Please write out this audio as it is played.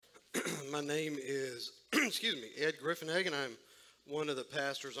My name is, excuse me, Ed Griffinegg, and I'm one of the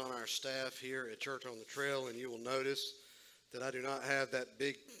pastors on our staff here at Church on the Trail, and you will notice that I do not have that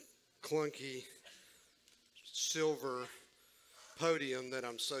big, clunky, silver podium that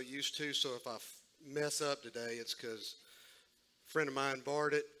I'm so used to, so if I mess up today, it's because a friend of mine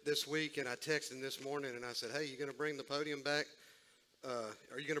borrowed it this week, and I texted him this morning, and I said, hey, you going to bring the podium back?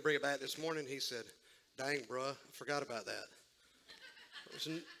 Are you going to bring it back this morning? He said, dang, bruh, I forgot about that. It was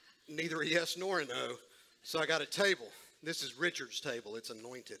neither a yes nor a no. So I got a table. This is Richard's table. It's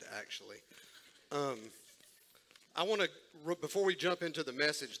anointed, actually. I want to, before we jump into the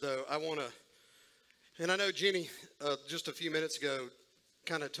message, though, I want to, and I know Jenny, just a few minutes ago,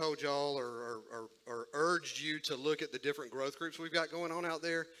 kind of told y'all or urged you to look at the different growth groups we've got going on out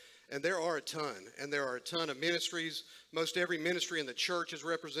there. And there are a ton. And there are a ton of ministries. Most every ministry in the church is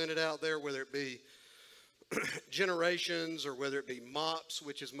represented out there, whether it be Generations, or whether it be MOPS,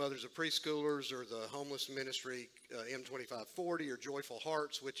 which is Mothers of Preschoolers, or the homeless ministry M2540, or Joyful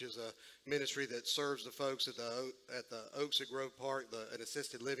Hearts, which is a ministry that serves the folks at the Oaks at Grove Park, an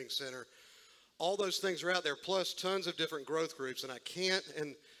assisted living center. All those things are out there, plus tons of different growth groups, and I can't,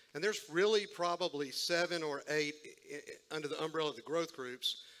 and there's really probably 7 or 8 under the umbrella of the growth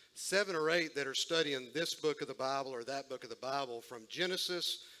groups, 7 or 8 that are studying this book of the Bible or that book of the Bible, from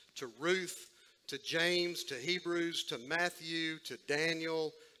Genesis to Ruth to James, to Hebrews, to Matthew, to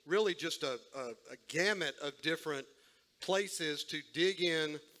Daniel, really just a gamut of different places to dig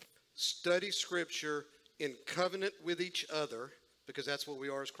in, study Scripture in covenant with each other, because that's what we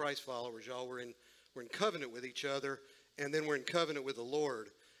are as Christ followers, y'all. We're in covenant with each other, and then we're in covenant with the Lord.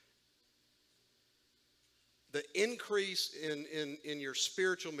 The increase in your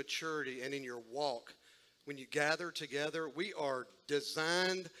spiritual maturity and in your walk, when you gather together, we are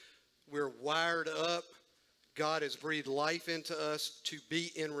designed, we're wired up. God has breathed life into us to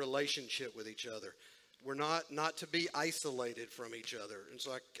be in relationship with each other. We're not to be isolated from each other. And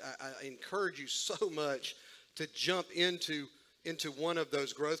so I encourage you so much to jump into one of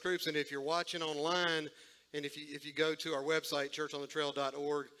those growth groups. And if you're watching online, and if you go to our website,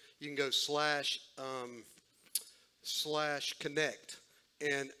 churchonthetrail.org, you can go /connect.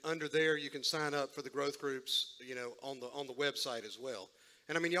 And under there, you can sign up for the growth groups, on the website as well.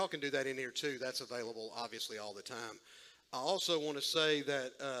 And I mean, y'all can do that in here too. That's available, obviously, all the time. I also want to say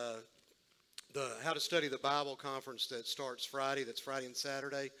that the How to Study the Bible conference that starts Friday, that's Friday and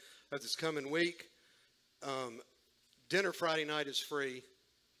Saturday of this coming week, dinner Friday night is free,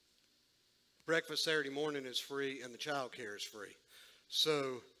 breakfast Saturday morning is free, and the child care is free.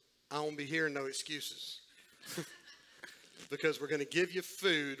 So I won't be hearing no excuses. Because we're going to give you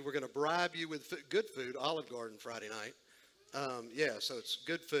food. We're going to bribe you with good food, Olive Garden Friday night. So it's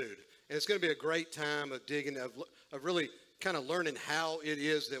good food. And it's going to be a great time of digging, of really kind of learning how it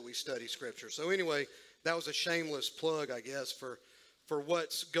is that we study Scripture. So anyway, that was a shameless plug, I guess, for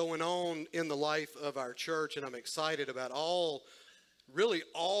what's going on in the life of our church. And I'm excited about all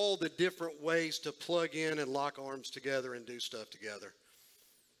the different ways to plug in and lock arms together and do stuff together.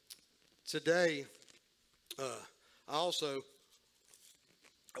 Today, I want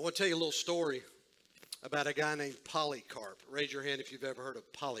to tell you a little story about a guy named Polycarp. Raise your hand if you've ever heard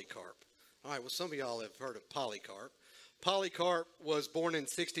of Polycarp. All right, well, some of y'all have heard of Polycarp. Polycarp was born in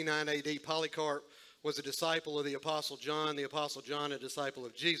 69 A.D. Polycarp was a disciple of the Apostle John. The Apostle John, a disciple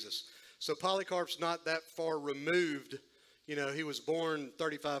of Jesus. So Polycarp's not that far removed. He was born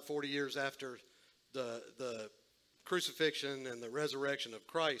 35, 40 years after the crucifixion and the resurrection of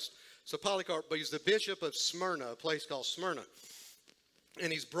Christ. So Polycarp, but he's the bishop of Smyrna, a place called Smyrna.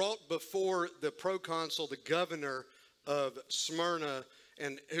 And he's brought before the proconsul, the governor of Smyrna,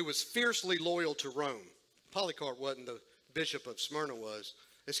 and who was fiercely loyal to Rome. Polycarp wasn't, the bishop of Smyrna was.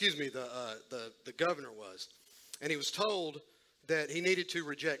 The governor was. And he was told that he needed to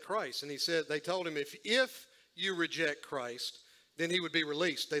reject Christ. And they told him, if you reject Christ, then he would be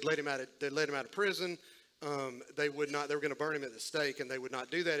released. They'd let him out of prison. They were going to burn him at the stake, and they would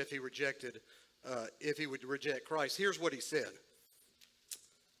not do that if he would reject Christ. Here's what he said.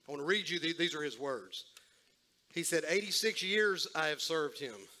 I want to read you, these are his words. He said, 86 years I have served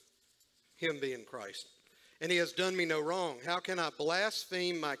him being Christ, and he has done me no wrong. How can I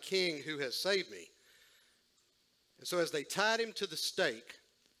blaspheme my king who has saved me? And so as they tied him to the stake,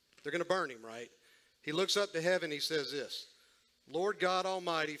 they're going to burn him, right? He looks up to heaven, he says this, Lord God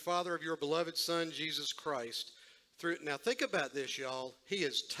Almighty, Father of your beloved Son, Jesus Christ. Now think about this, y'all. He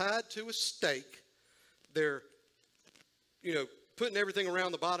is tied to a stake. They're, putting everything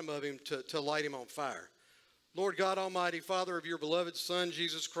around the bottom of him to light him on fire. Lord God Almighty, Father of your beloved Son,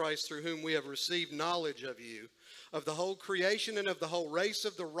 Jesus Christ, through whom we have received knowledge of you, of the whole creation and of the whole race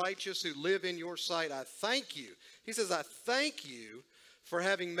of the righteous who live in your sight, I thank you. He says, I thank you for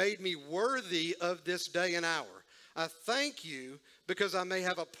having made me worthy of this day and hour. I thank you because I may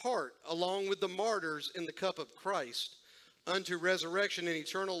have a part along with the martyrs in the cup of Christ unto resurrection and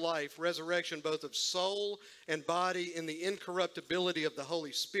eternal life, resurrection both of soul and body in the incorruptibility of the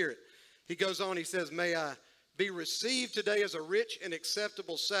Holy Spirit. He goes on, he says, may I be received today as a rich and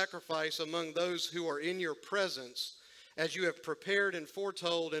acceptable sacrifice among those who are in your presence, as you have prepared and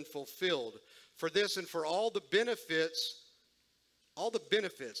foretold and fulfilled. For this and for all the benefits,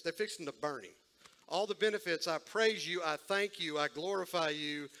 they're fixing to burn him. All the benefits, I praise you, I thank you, I glorify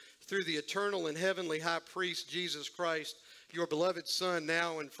you through the eternal and heavenly high priest, Jesus Christ, your beloved Son,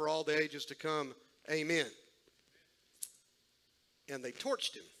 now and for all the ages to come. Amen. And they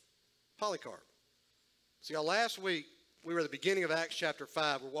torched him. Polycarp. See, last week, we were at the beginning of Acts chapter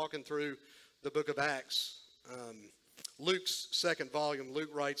 5. We're walking through the book of Acts. Luke's second volume, Luke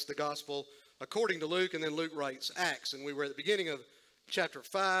writes the gospel according to Luke, and then Luke writes Acts. And we were at the beginning of chapter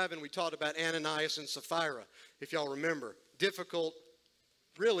 5, and we talked about Ananias and Sapphira, if y'all remember. Difficult,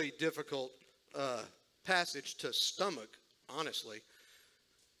 really difficult passage to stomach, honestly.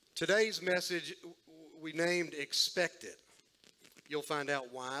 Today's message we named Expect It. You'll find out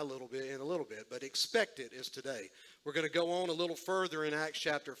why in a little bit, but expect it is today. We're going to go on a little further in Acts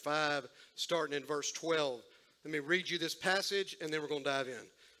chapter 5, starting in verse 12. Let me read you this passage, and then we're going to dive in.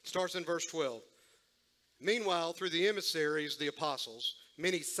 Starts in verse 12. Meanwhile, through the emissaries, the apostles,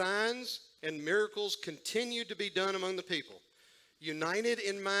 many signs and miracles continued to be done among the people. United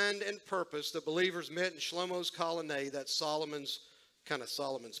in mind and purpose, the believers met in Shlomo's colonnade, that's Solomon's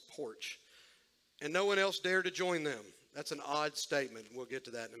porch. And no one else dared to join them. That's an odd statement. We'll get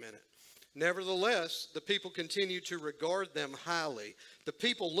to that in a minute. Nevertheless, the people continued to regard them highly. The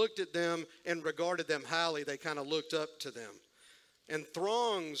people looked at them and regarded them highly. They kind of looked up to them. And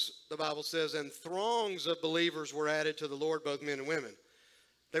throngs, the Bible says, and throngs of believers were added to the Lord, both men and women.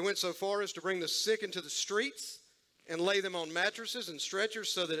 They went so far as to bring the sick into the streets and lay them on mattresses and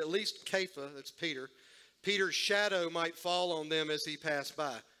stretchers so that at least Kepha, that's Peter's shadow might fall on them as he passed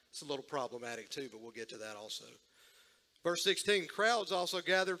by. It's a little problematic too, but we'll get to that also. Verse 16, crowds also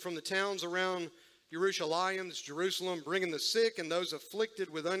gathered from the towns around Jerusalem, bringing the sick and those afflicted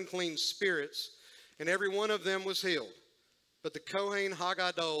with unclean spirits, and every one of them was healed. But the Kohen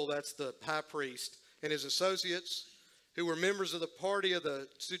Hagadol, that's the high priest, and his associates, who were members of the party of the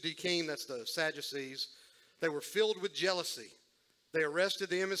Sadducees, that's the Sadducees, they were filled with jealousy. They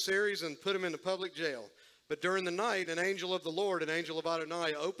arrested the emissaries and put them in the public jail. But during the night, an angel of the Lord, an angel of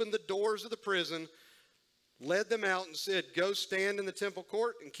Adonai, opened the doors of the prison, led them out and said, go stand in the temple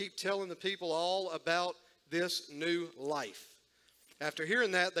court and keep telling the people all about this new life. After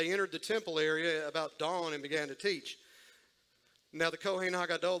hearing that, they entered the temple area about dawn and began to teach. Now the Kohen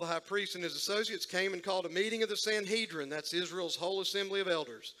Hagadol, the high priest, and his associates came and called a meeting of the Sanhedrin, that's Israel's whole assembly of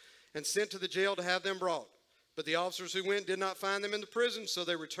elders, and sent to the jail to have them brought. But the officers who went did not find them in the prison, so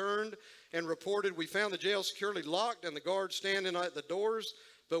they returned and reported, we found the jail securely locked and the guards standing at the doors.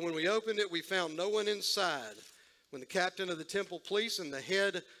 But when we opened it, we found no one inside. When the captain of the temple police and the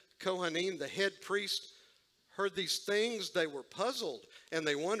head Kohanim, the head priest, heard these things, they were puzzled, and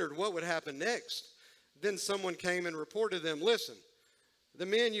they wondered what would happen next. Then someone came and reported to them, listen, the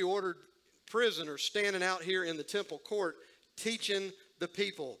men you ordered prison are standing out here in the temple court teaching the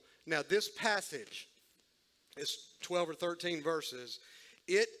people. Now this passage is 12 or 13 verses.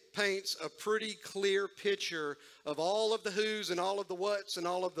 It paints a pretty clear picture of all of the who's and all of the what's and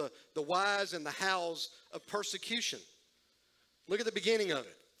all of the whys and the how's of persecution. Look at the beginning of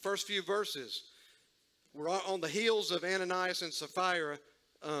it. First few verses. We're on the heels of Ananias and Sapphira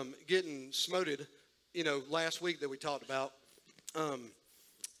getting smoted, last week that we talked about. And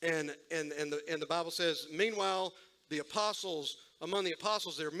the Bible says, meanwhile, among the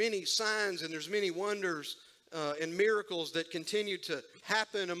apostles, there are many signs and there's many wonders and miracles that continued to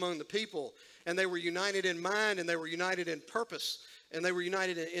happen among the people. And they were united in mind, and they were united in purpose, and they were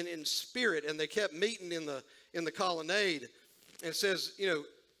united in spirit, and they kept meeting in the colonnade. And it says,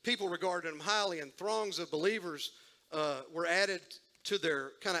 people regarded them highly, and throngs of believers were added to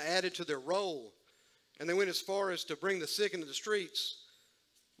their role. And they went as far as to bring the sick into the streets,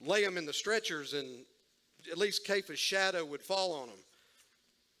 lay them in the stretchers, and at least Kepha's shadow would fall on them.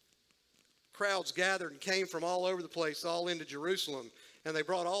 Crowds gathered and came from all over the place, all into Jerusalem. And they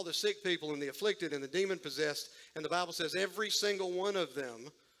brought all the sick people and the afflicted and the demon-possessed. And the Bible says every single one of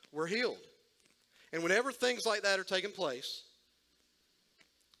them were healed. And whenever things like that are taking place,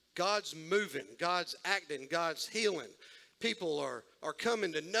 God's moving, God's acting, God's healing. People are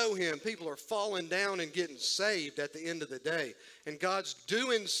coming to know him. People are falling down and getting saved at the end of the day. And God's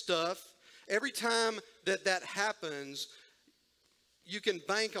doing stuff. Every time that happens, you can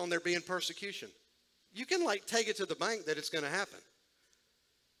bank on there being persecution. You can take it to the bank that it's going to happen.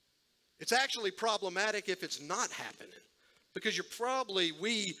 It's actually problematic if it's not happening, because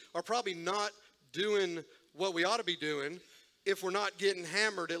we are probably not doing what we ought to be doing if we're not getting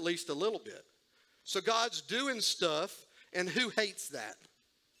hammered at least a little bit. So God's doing stuff, and who hates that?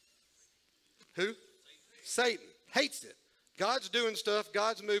 Who? Satan hates it. God's doing stuff,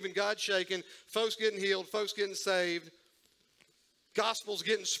 God's moving, God's shaking, folks getting healed, folks getting saved, gospel's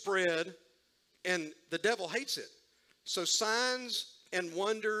getting spread, and the devil hates it. So signs and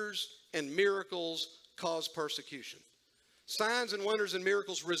wonders and miracles cause persecution. Signs and wonders and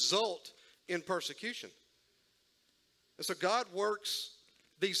miracles result in persecution. And so God works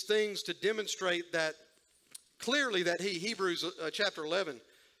these things to demonstrate that clearly that Hebrews chapter 11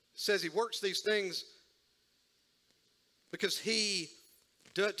 says he works these things because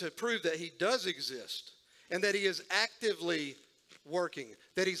to prove that he does exist and that he is actively working,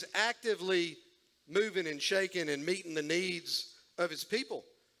 that he's actively moving and shaking and meeting the needs of his people.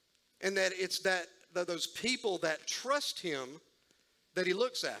 And that it's those people that trust him that he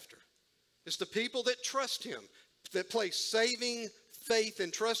looks after. It's the people that trust him, that place saving faith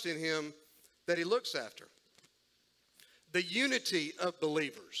and trust in him, that he looks after. The unity of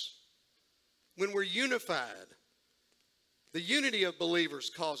believers. When we're unified, the unity of believers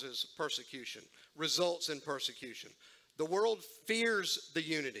causes persecution, results in persecution. The world fears the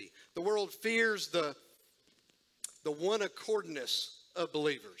unity. The world fears the one accordness of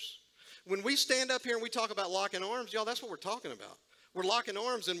believers. When we stand up here and we talk about locking arms, y'all, that's what we're talking about. We're locking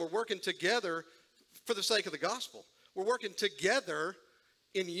arms and we're working together for the sake of the gospel. We're working together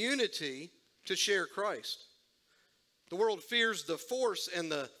in unity to share Christ. The world fears the force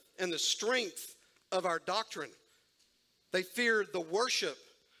and the strength of our doctrine. They fear the worship.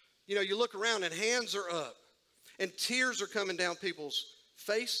 You know, you look around and hands are up and tears are coming down people's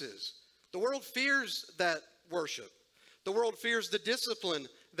faces. The world fears that worship. The world fears the discipline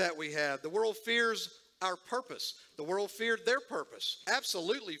that we have. The world fears our purpose. The world feared their purpose.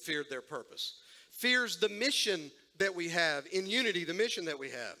 Absolutely feared their purpose. Fears the mission that we have in unity, the mission that we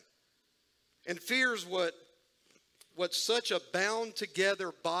have. And fears what such a bound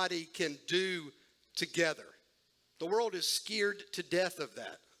together body can do together. The world is scared to death of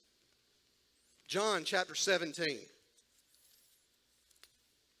that. John chapter 17.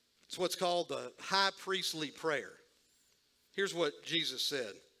 It's what's called the high priestly prayer. Here's what Jesus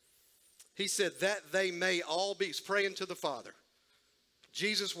said. He said that they may all be, he's praying to the Father.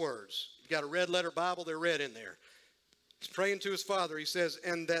 Jesus' words. You've got a red letter Bible, they're red in there. He's praying to his Father. He says,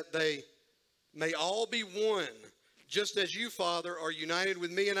 and that they may all be one, just as you, Father, are united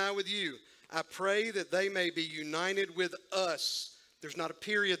with me and I with you. I pray that they may be united with us. There's not a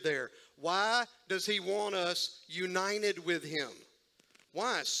period there. Why does he want us united with him?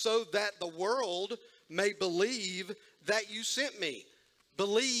 Why? So that the world may believe that you sent me.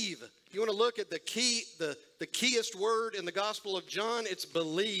 Believe. You want to look at the keyest word in the Gospel of John? It's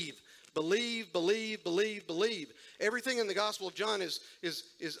believe. Believe, believe, believe, believe. Everything in the Gospel of John is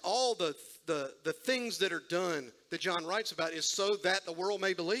all the things that are done that John writes about is so that the world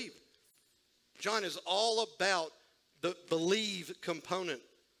may believe. John is all about the believe component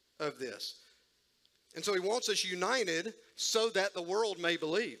of this. And so he wants us united so that the world may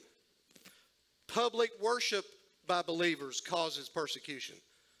believe. Public worship by believers causes persecution,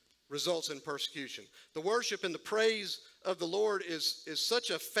 results in persecution. The worship and the praise of the Lord is such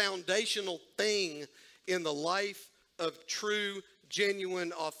a foundational thing in the life of true,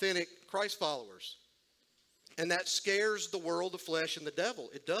 genuine, authentic Christ followers. And that scares the world, the flesh, and the devil.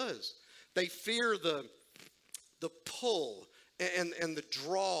 It does. They fear the pull and the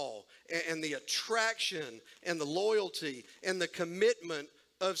draw and the attraction and the loyalty and the commitment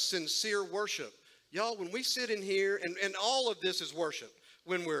of sincere worship. Y'all, when we sit in here, and all of this is worship.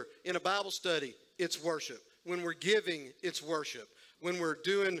 When we're in a Bible study, it's worship. When we're giving, it's worship. When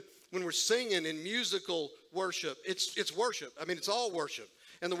we're singing in musical worship, it's worship. I mean, it's all worship.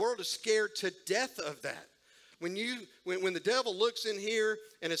 And the world is scared to death of that. When the devil looks in here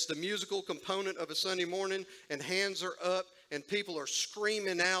and it's the musical component of a Sunday morning and hands are up and people are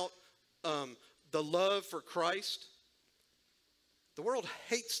screaming out the love for Christ, the world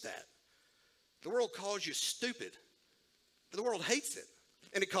hates that. The world calls you stupid. The world hates it,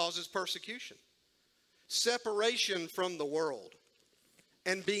 and it causes persecution. Separation from the world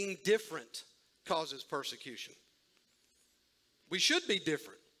and being different causes persecution. We should be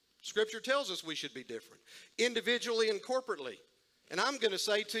different. Scripture tells us we should be different, individually and corporately. And I'm going to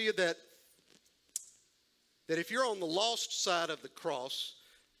say to you that if you're on the lost side of the cross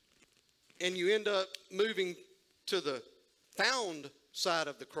and you end up moving to the found side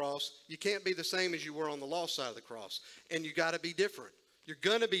of the cross, you can't be the same as you were on the lost side of the cross. And you got to be different. You're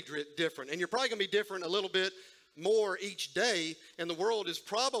going to be different. And you're probably going to be different a little bit more each day. And the world is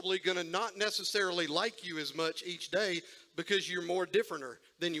probably going to not necessarily like you as much each day because you're more differenter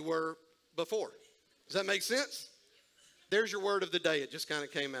than you were before. Does that make sense? There's your word of the day. It just kind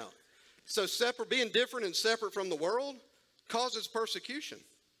of came out. So being different and separate from the world causes persecution.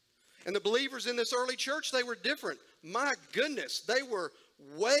 And the believers in this early church, they were different. My goodness, they were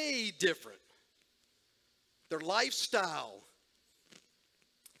way different. Their lifestyle,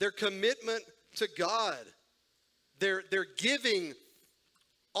 their commitment to God, their giving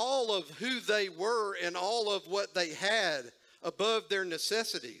all of who they were and all of what they had above their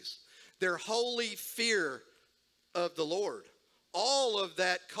necessities, their holy fear of the Lord. All of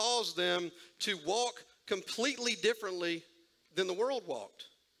that caused them to walk completely differently than the world walked.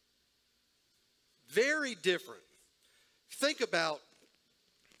 Very different. Think about,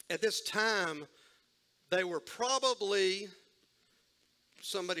 at this time, they were probably,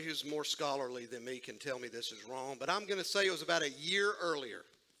 somebody who's more scholarly than me can tell me this is wrong, but I'm going to say it was about a year earlier.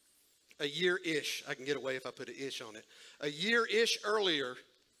 A year-ish. I can get away if I put an ish on it. A year-ish earlier,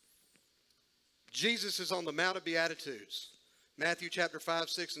 Jesus is on the Mount of Beatitudes. Matthew chapter 5,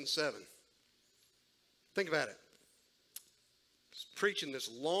 6, and 7. Think about it. He's preaching this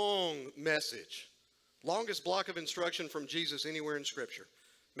long message. Longest block of instruction from Jesus anywhere in Scripture.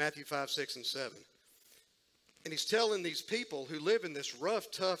 Matthew 5, 6, and 7. And he's telling these people who live in this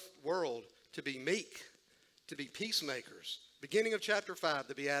rough, tough world to be meek, to be peacemakers. Beginning of chapter 5,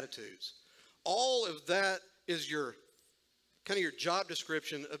 the Beatitudes. All of that is your job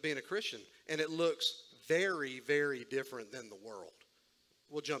description of being a Christian. And it looks very, very different than the world.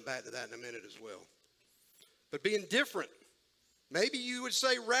 We'll jump back to that in a minute as well. But being different, maybe you would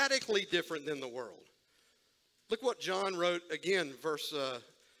say radically different than the world. Look what John wrote again,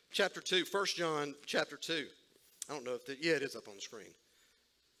 chapter 2, 1 John chapter 2. I don't know if it is up on the screen.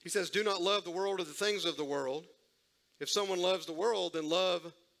 He says, do not love the world or the things of the world. If someone loves the world, then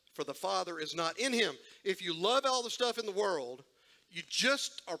love for the Father is not in him. If you love all the stuff in the world, you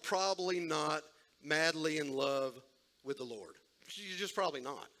just are probably not madly in love with the Lord. You're just probably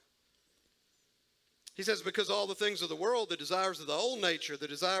not. He says, because all the things of the world, the desires of the old nature, the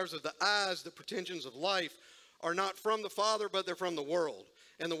desires of the eyes, the pretensions of life, are not from the Father, but they're from the world.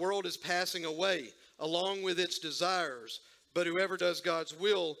 And the world is passing away, along with its desires. But whoever does God's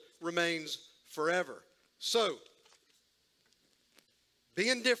will remains forever. So,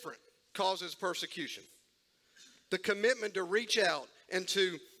 being different causes persecution. The commitment to reach out and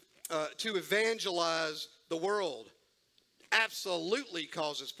to evangelize the world absolutely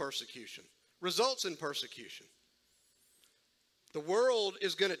causes persecution, results in persecution. The world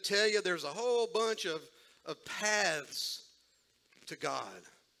is going to tell you there's a whole bunch of paths to God.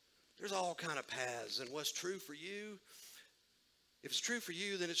 There's all kind of paths, and what's true for you, if it's true for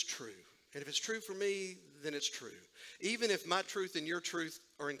you, then it's true. And if it's true for me, then it's true. Even if my truth and your truth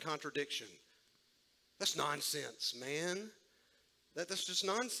are in contradiction. That's nonsense, man. That's just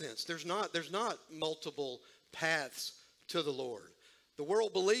nonsense. There's not multiple paths to the Lord. The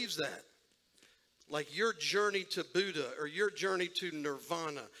world believes that. Like your journey to Buddha, or your journey to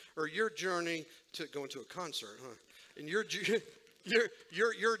Nirvana, or your journey to going to a concert, huh? And your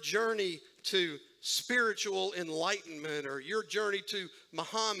journey to spiritual enlightenment, or your journey to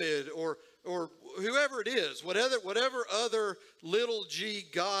Muhammad, or whoever it is, whatever other little g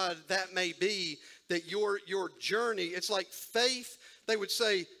God that may be, that your journey, it's like faith. They would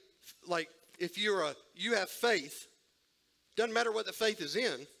say, like, if you have faith, doesn't matter what the faith is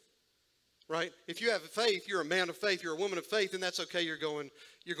in, right? If you have faith, you're a man of faith, you're a woman of faith, and that's okay. You're going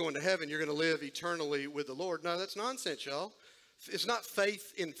to heaven. You're going to live eternally with the Lord. No, that's nonsense, y'all. It's not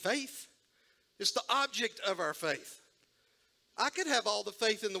faith in faith. It's the object of our faith. I could have all the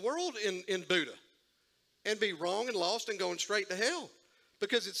faith in the world in Buddha and be wrong and lost and going straight to hell,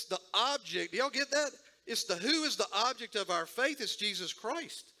 because it's the object. Do y'all get that? It's who is the object of our faith. It's Jesus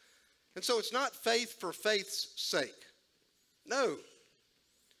Christ. And so it's not faith for faith's sake. No.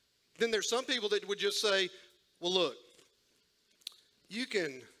 Then there's some people that would just say, well, look, you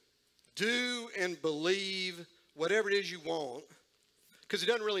can do and believe whatever it is you want because it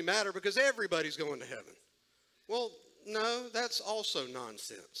doesn't really matter because everybody's going to heaven. Well, no, that's also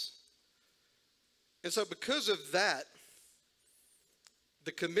nonsense. And so because of that,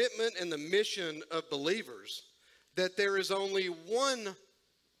 the commitment and the mission of believers, that there is only one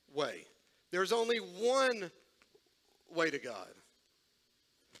way. There's only one way to God.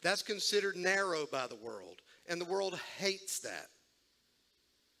 That's considered narrow by the world, and the world hates that.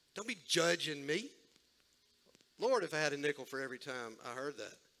 Don't be judging me. Lord, if I had a nickel for every time I heard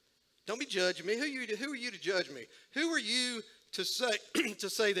that. Don't be judging me. Who are you to judge me? Who are you to say to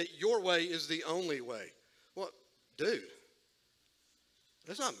say that your way is the only way? Well, dude,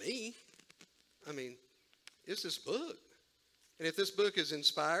 that's not me. I mean, it's this book. And if this book is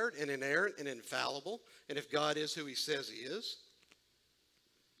inspired and inerrant and infallible, and if God is who he says he is,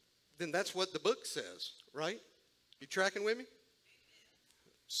 then that's what the book says, right? You tracking with me?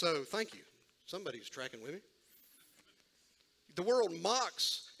 So, thank you. Somebody's tracking with me. The world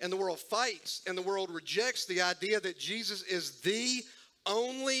mocks and the world fights and the world rejects the idea that Jesus is the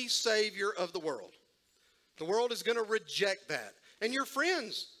only Savior of the world. The world is going to reject that. And your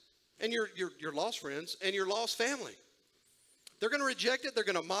friends, and your lost friends, and your lost family, they're going to reject it. They're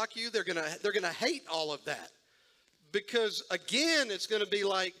going to mock you. They're going to hate all of that. Because, again, it's going to be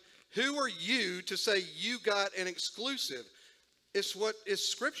like, who are you to say you got an exclusive? It's what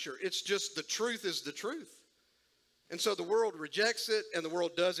is Scripture. It's just the truth is the truth. And so the world rejects it, and the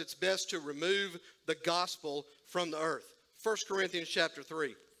world does its best to remove the gospel from the earth. 1 Corinthians chapter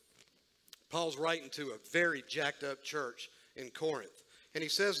 3. Paul's writing to a very jacked up church in Corinth. And he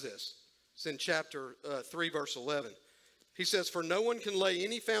says this. It's in chapter 3, verse 11. He says, "For no one can lay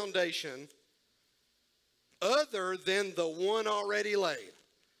any foundation other than the one already laid."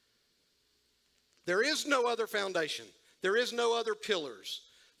 There is no other foundation. There is no other pillars.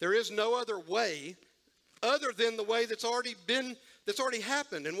 There is no other way other than the way that's already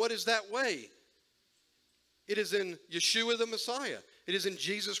happened. And what is that way? It is in Yeshua the Messiah. It is in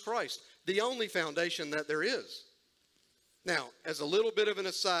Jesus Christ, the only foundation that there is. Now, as a little bit of an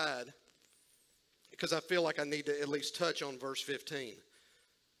aside, because I feel like I need to at least touch on verse 15.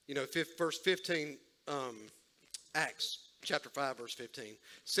 You know, verse 15, Acts chapter 5, verse 15,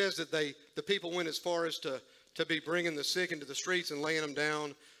 says that the people went as far as to be bringing the sick into the streets and laying them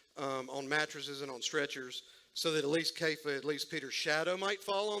down on mattresses and on stretchers, so that at least Peter's shadow might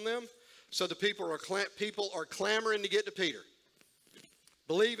fall on them. So the people are clamoring to get to Peter,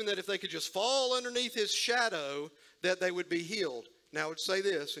 believing that if they could just fall underneath his shadow, that they would be healed. Now I would say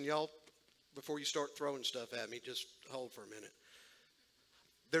this, and y'all, before you start throwing stuff at me, just hold for a minute.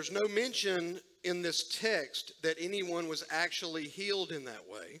 There's no mention in this text that anyone was actually healed in that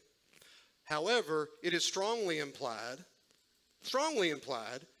way. However, it is strongly implied,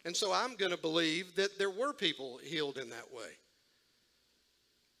 and so I'm going to believe that there were people healed in that way.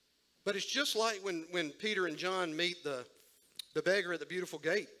 But it's just like when Peter and John meet the beggar at the beautiful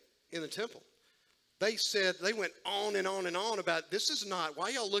gate in the temple. They went on and on and on about, this is not, why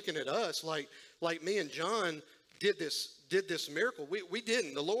y'all looking at us like me and John did this miracle? We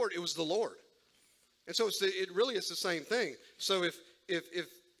didn't. It was the Lord. And so it really is the same thing. So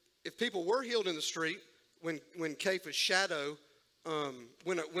if people were healed in the street when Cephas' shadow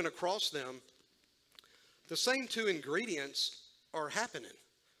went across them, the same two ingredients are happening.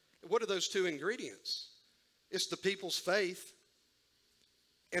 What are those two ingredients? It's the people's faith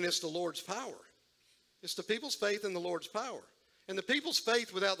and it's the Lord's power. It's the people's faith and the Lord's power. And the people's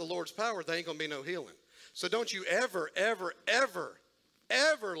faith without the Lord's power, there ain't going to be no healing. So don't you ever, ever, ever,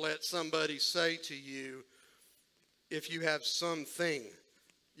 ever let somebody say to you, if you have something,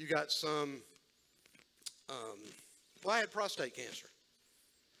 you got some, I had prostate cancer.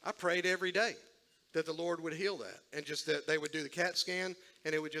 I prayed every day that the Lord would heal that, and just that they would do the CAT scan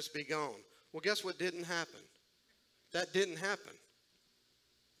and it would just be gone. Well, guess what didn't happen? That didn't happen.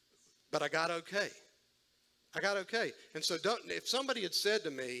 But I got okay. And so if somebody had said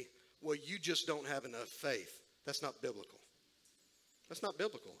to me, well, you just don't have enough faith, that's not biblical. That's not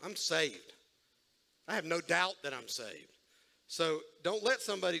biblical. I'm saved. I have no doubt that I'm saved. So don't let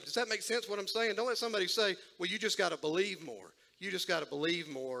somebody, does that make sense what I'm saying? Don't let somebody say, well, you just got to believe more. You just got to believe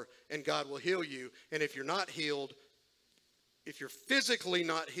more and God will heal you. And if you're not healed, if you're physically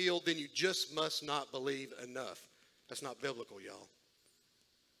not healed, then you just must not believe enough. That's not biblical, y'all.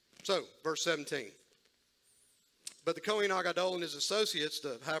 So, verse 17. But the Kohen Hagadol and his associates,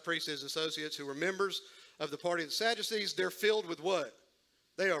 the high priest and his associates, who were members of the party of the Sadducees, they're filled with what?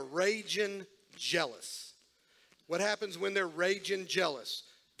 They are raging jealous. What happens when they're raging jealous?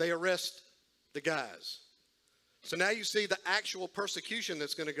 They arrest the guys. So now you see the actual persecution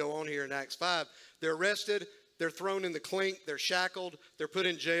that's going to go on here in Acts 5. They're arrested. They're thrown in the clink. They're shackled. They're put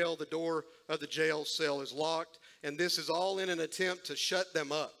in jail. The door of the jail cell is locked. And this is all in an attempt to shut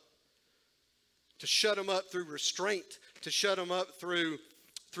them up. To shut them up through restraint. To shut them up through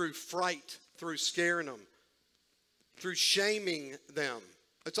fright. Through scaring them. Through shaming them.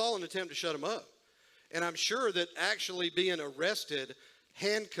 It's all an attempt to shut them up. And I'm sure that actually being arrested,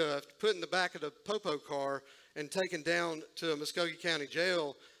 handcuffed, put in the back of the Popo car, and taken down to a Muskogee County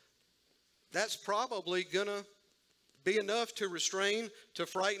jail, that's probably going to be enough to restrain, to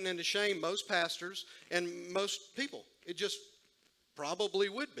frighten, and to shame most pastors and most people. It just probably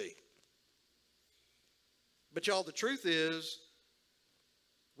would be. But y'all, the truth is,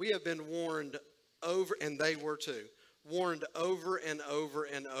 we have been warned over, and they were too, warned over and over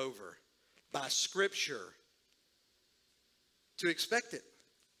and over by Scripture to expect it.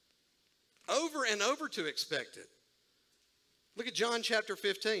 Over and over to expect it. Look at John chapter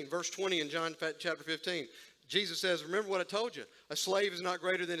 15, verse 20 in John chapter 15. Jesus says, remember what I told you. A slave is not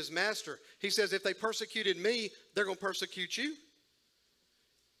greater than his master. He says, if they persecuted me, they're going to persecute you.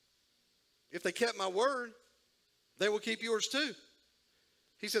 If they kept my word, they will keep yours too.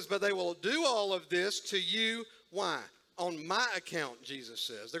 He says, but they will do all of this to you. Why? On my account, Jesus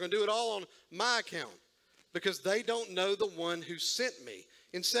says. They're going to do it all on my account because they don't know the one who sent me.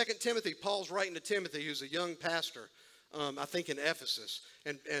 In 2 Timothy, Paul's writing to Timothy, who's a young pastor, I think in Ephesus.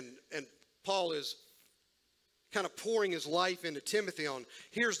 And Paul is kind of pouring his life into Timothy on,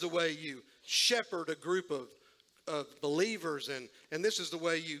 here's the way you shepherd a group of believers, and this is the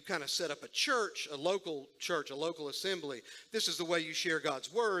way you kind of set up a church, a local assembly. This is the way you share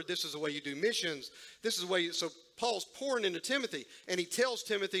God's word. This is the way you do missions. This is the way so Paul's pouring into Timothy, and he tells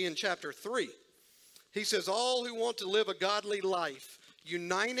Timothy in chapter 3, he says, all who want to live a godly life,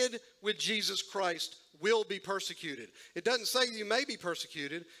 united with Jesus Christ, will be persecuted. It doesn't say you may be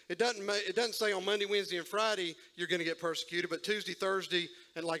persecuted. It doesn't say on Monday, Wednesday, and Friday you're going to get persecuted, but Tuesday, Thursday,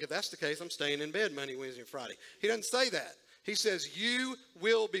 and like if that's the case, I'm staying in bed Monday, Wednesday, and Friday. He doesn't say that. He says you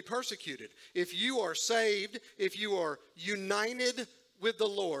will be persecuted. If you are saved, if you are united with the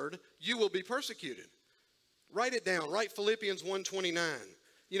Lord, you will be persecuted. Write it down. Write Philippians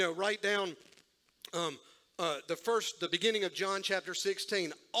 1:29. Write down the beginning of John chapter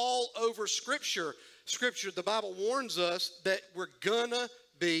 16. All over Scripture, the Bible warns us that we're gonna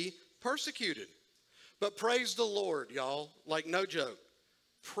be persecuted. But praise the Lord, y'all, like no joke.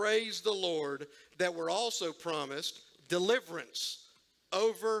 Praise the Lord that we're also promised deliverance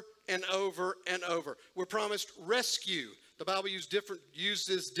over and over and over. We're promised rescue. The Bible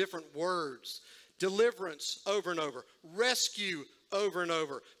uses different words. Deliverance over and over. Rescue over and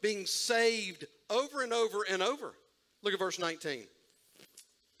over. Being saved over and over and over. Look at verse 19.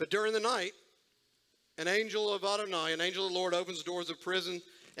 But during the night, an angel of Adonai, an angel of the Lord, opens the doors of prison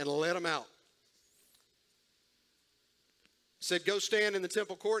and let him out. Said, go stand in the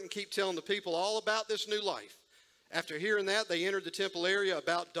temple court and keep telling the people all about this new life. After hearing that, they entered the temple area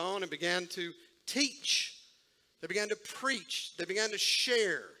about dawn and began to teach. They began to preach. They began to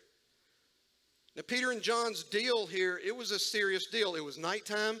share. Now, Peter and John's deal here, it was a serious deal. It was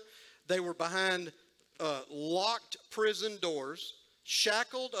nighttime. They were behind locked prison doors,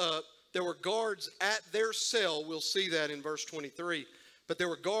 shackled up. There were guards at their cell. We'll see that in verse 23. But there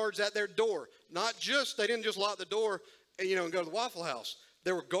were guards at their door. They didn't just lock the door and go to the Waffle House.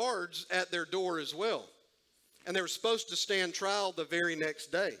 There were guards at their door as well. And they were supposed to stand trial the very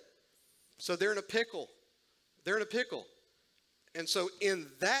next day. So they're in a pickle. And so in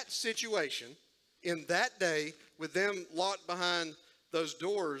that situation, in that day, with them locked behind those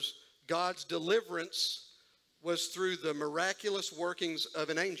doors, God's deliverance was through the miraculous workings of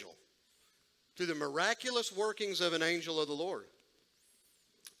an angel. Through the miraculous workings of an angel of the Lord.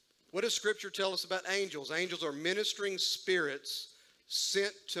 What does Scripture tell us about angels? Angels are ministering spirits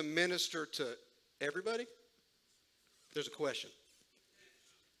sent to minister to everybody? There's a question.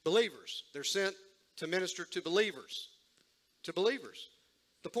 Believers. They're sent to minister to believers. To believers.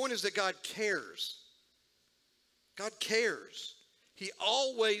 The point is that God cares. God cares. He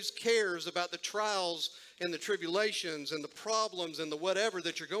always cares about the trials and the tribulations and the problems and the whatever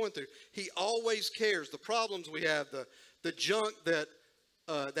that you're going through. He always cares. The problems we have, the junk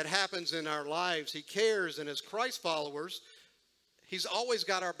that happens in our lives, He cares. And as Christ followers, He's always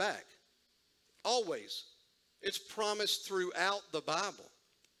got our back. Always. It's promised throughout the Bible.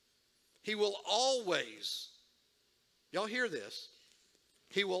 He will always, y'all hear this?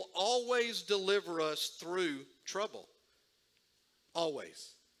 He will always deliver us through trouble.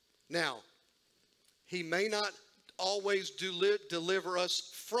 Always. Now, He may not always deliver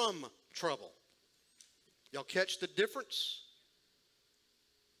us from trouble. Y'all catch the difference?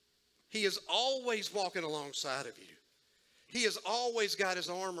 He is always walking alongside of you. He has always got His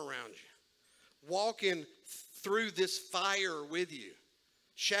arm around you, walking through this fire with you.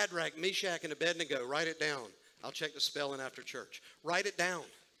 Shadrach, Meshach, and Abednego, write it down. I'll check the spelling after church. Write it down.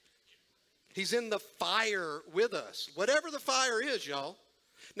 He's in the fire with us. Whatever the fire is, y'all.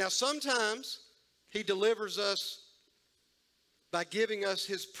 Now, sometimes he delivers us by giving us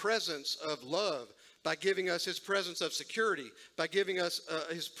his presence of love, by giving us his presence of security, by giving us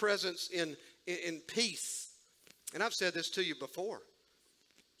his presence in peace. And I've said this to you before.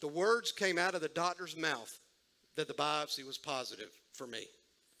 The words came out of the doctor's mouth that the biopsy was positive for me.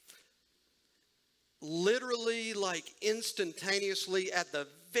 Literally, like instantaneously, at the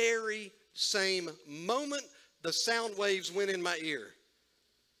very same moment the sound waves went in my ear,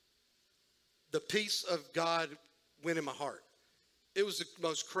 the peace of God went in my heart. It was the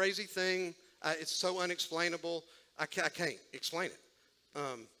most crazy thing. It's so unexplainable. I can't explain it.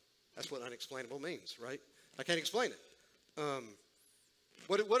 That's what unexplainable means, right? I can't explain it.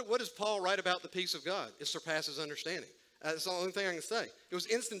 What does Paul write about the peace of God? It surpasses understanding. That's the only thing I can say. It was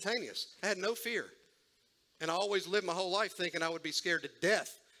instantaneous. I had no fear. And I always lived my whole life thinking I would be scared to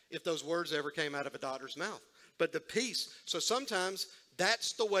death if those words ever came out of a doctor's mouth. But the peace, so sometimes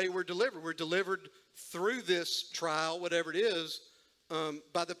that's the way we're delivered. We're delivered through this trial, whatever it is,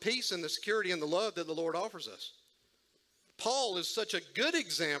 by the peace and the security and the love that the Lord offers us. Paul is such a good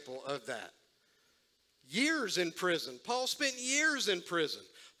example of that. Years in prison. Paul spent years in prison.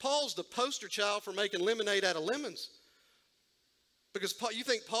 Paul's the poster child for making lemonade out of lemons. Because Paul, you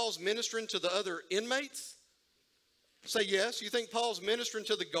think Paul's ministering to the other inmates? Say yes. You think Paul's ministering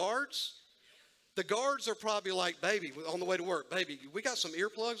to the guards? The guards are probably like, baby, on the way to work, baby, we got some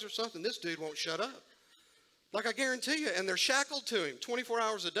earplugs or something? This dude won't shut up. Like I guarantee you. And they're shackled to him 24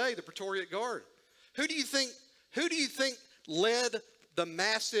 hours a day, the Praetorian Guard. Who do you think led the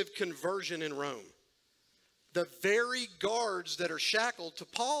massive conversion in Rome? The very guards that are shackled to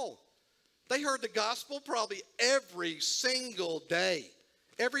Paul. They heard the gospel probably every single day.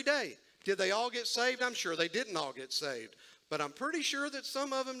 Every day. Did they all get saved? I'm sure they didn't all get saved. But I'm pretty sure that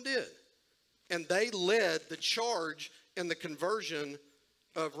some of them did. And they led the charge in the conversion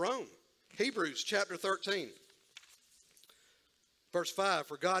of Rome. Hebrews chapter 13. Verse 5,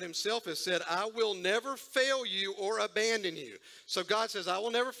 for God himself has said, I will never fail you or abandon you. So God says, I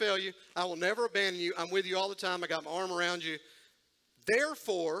will never fail you. I will never abandon you. I'm with you all the time. I got my arm around you.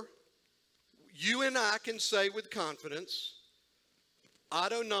 Therefore, you and I can say with confidence,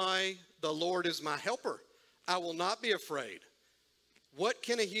 Adonai, the Lord is my helper. I will not be afraid. What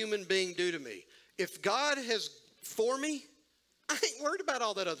can a human being do to me? If God has for me, I ain't worried about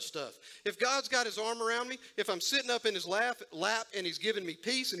all that other stuff. If God's got his arm around me, if I'm sitting up in his lap and he's giving me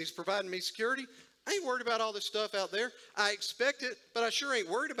peace and he's providing me security, I ain't worried about all this stuff out there. I expect it, but I sure ain't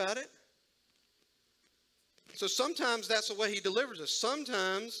worried about it. So sometimes that's the way he delivers us.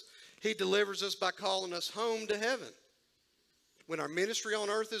 Sometimes he delivers us by calling us home to heaven. When our ministry on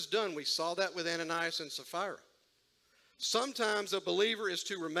earth is done, we saw that with Ananias and Sapphira. Sometimes a believer is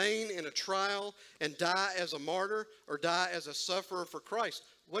to remain in a trial and die as a martyr or die as a sufferer for Christ.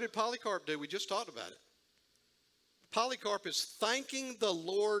 What did Polycarp do? We just talked about it. Polycarp is thanking the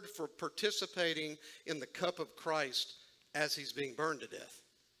Lord for participating in the cup of Christ as he's being burned to death.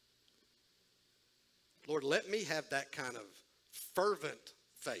 Lord, let me have that kind of fervent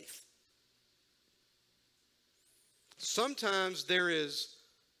faith. Sometimes there is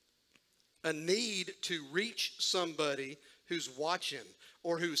a need to reach somebody who's watching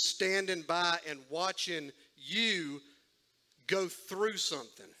or who's standing by and watching you go through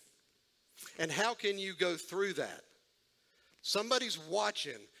something. And how can you go through that? Somebody's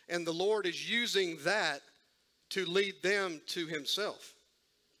watching, and the Lord is using that to lead them to himself.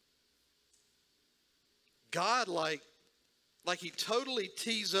 God, like he totally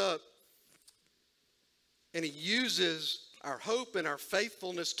tees up and he uses our hope and our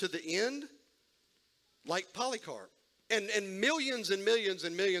faithfulness to the end, like Polycarp, and millions and millions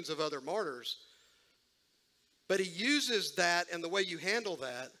and millions of other martyrs. But he uses that and the way you handle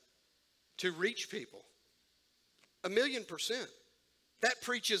that to reach people. 1,000,000%. That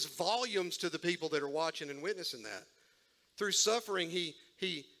preaches volumes to the people that are watching and witnessing that. Through suffering, he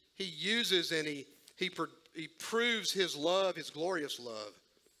uses and he proves his love, his glorious love,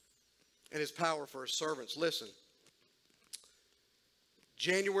 and his power for his servants. Listen.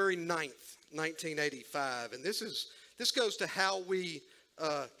 January 9th, 1985, and this goes to how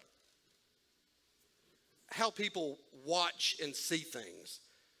people watch and see things.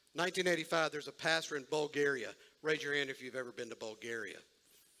 1985, there's a pastor in Bulgaria. Raise your hand if you've ever been to Bulgaria.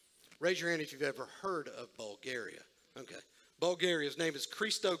 Raise your hand if you've ever heard of Bulgaria. Okay. Bulgaria, his name is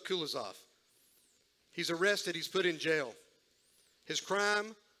Christo Kulazov. He's arrested, he's put in jail. His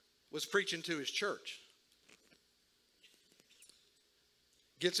crime was preaching to his church.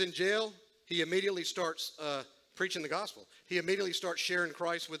 Gets in jail, he immediately starts preaching the gospel. He immediately starts sharing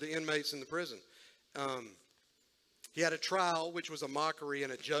Christ with the inmates in the prison. He had a trial, which was a mockery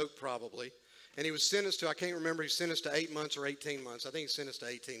and a joke probably. And he was sentenced to, I can't remember, he was sentenced to 8 months or 18 months. I think he's sentenced to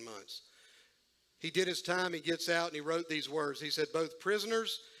 18 months. He did his time, he gets out, and he wrote these words. He said, both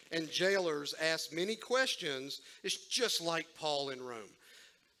prisoners and jailers asked many questions. It's just like Paul in Rome.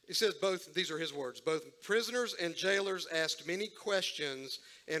 He says both, these are his words, both prisoners and jailers asked many questions,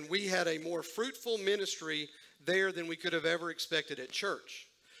 and we had a more fruitful ministry there than we could have ever expected at church.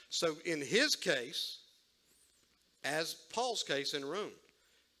 So in his case, as Paul's case in Rome,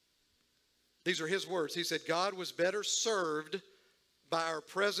 these are his words. He said, God was better served by our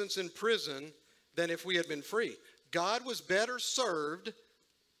presence in prison than if we had been free. God was better served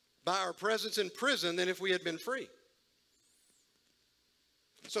by our presence in prison than if we had been free.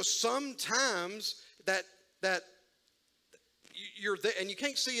 So sometimes that you're there, and you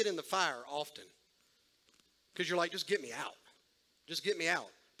can't see it in the fire often, because you're like, just get me out. Just get me out.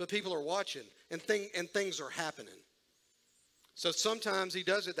 But people are watching, and things are happening. So sometimes he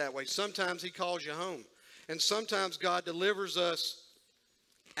does it that way. Sometimes he calls you home. And sometimes God delivers us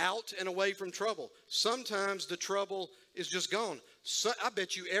out and away from trouble. Sometimes the trouble is just gone. So, I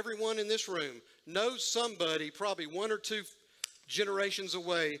bet you everyone in this room knows somebody, probably 1 or 2 generations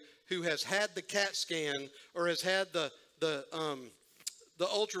away, who has had the CAT scan or has had the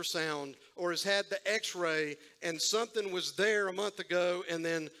ultrasound or has had the x-ray, and something was there a month ago and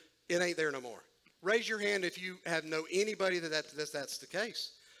then it ain't there no more. Raise your hand if you know anybody that's the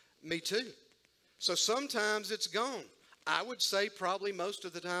case. Me too. So sometimes it's gone. I would say probably most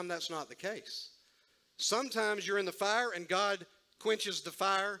of the time that's not the case. Sometimes you're in the fire and God quenches the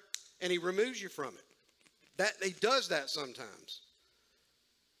fire and he removes you from it. He does that sometimes.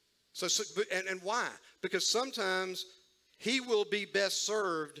 And why? Because sometimes he will be best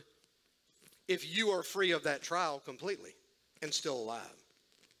served if you are free of that trial completely and still alive.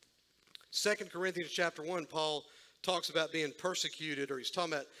 2 Corinthians chapter 1, Paul talks about being persecuted, or he's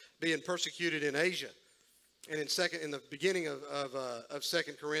talking about being persecuted in Asia. And in the beginning of 2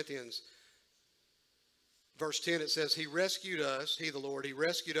 Corinthians, verse 10, it says, he rescued us, he the Lord, he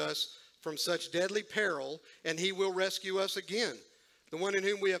rescued us from such deadly peril, and he will rescue us again. The one in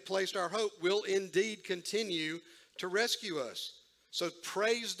whom we have placed our hope will indeed continue to rescue us. So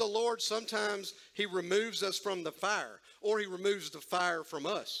praise the Lord. Sometimes he removes us from the fire, or he removes the fire from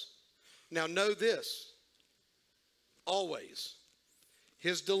us. Now know this, always,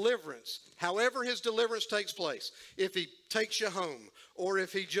 his deliverance, however his deliverance takes place, if he takes you home, or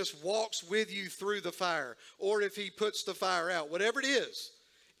if he just walks with you through the fire, or if he puts the fire out, whatever it is,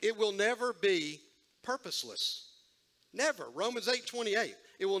 it will never be purposeless. Never. Romans 8:28.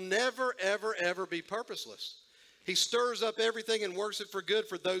 It will never, ever, ever be purposeless. He stirs up everything and works it for good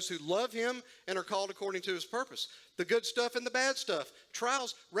for those who love him and are called according to his purpose. The good stuff and the bad stuff.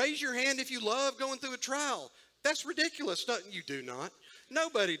 Trials. Raise your hand if you love going through a trial. That's ridiculous. No, you do not.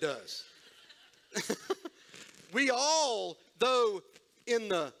 Nobody does. We all, though,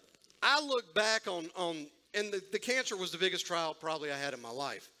 I look back on and the cancer was the biggest trial probably I had in my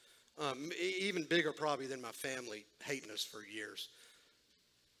life. Even bigger probably than my family hating us for years.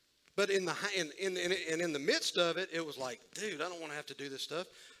 But in the midst of it, it was like, dude, I don't want to have to do this stuff.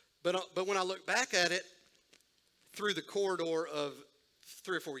 But when I look back at it through the corridor of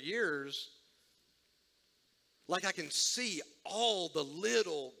 3 or 4 years, like I can see all the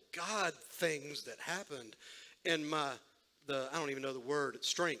little God things that happened, and I don't even know the word,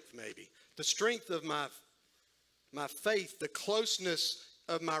 strength maybe. The strength of my faith, the closeness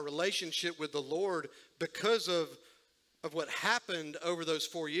of my relationship with the Lord because of what happened over those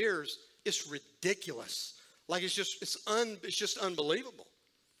 4 years, it's ridiculous. Like it's just unbelievable.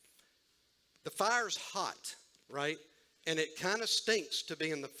 The fire's hot, right? And it kind of stinks to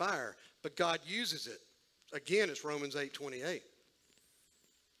be in the fire, but God uses it. Again, it's Romans 8:28.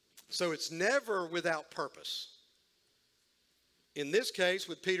 So it's never without purpose. In this case,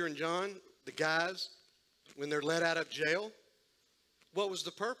 with Peter and John, the guys, when they're let out of jail, what was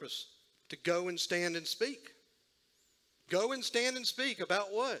the purpose? To go and stand and speak. Go and stand and speak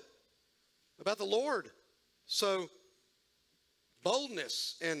about what? About the Lord. So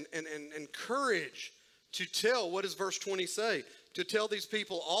boldness and courage to tell, what does verse 20 say? To tell these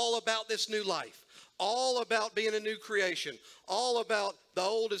people all about this new life, all about being a new creation, all about the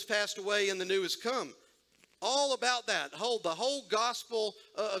old has passed away and the new has come. All about that, the whole gospel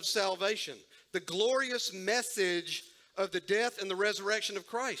of salvation, the glorious message of the death and the resurrection of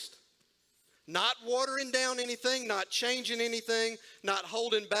Christ. Not watering down anything, not changing anything, not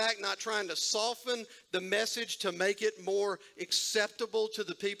holding back, not trying to soften the message to make it more acceptable to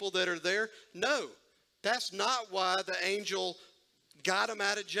the people that are there. No, that's not why the angel got him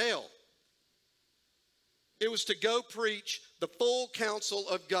out of jail. It was to go preach the full counsel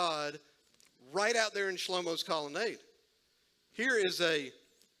of God right out there in Shlomo's colonnade. Here is a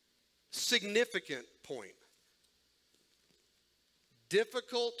significant point.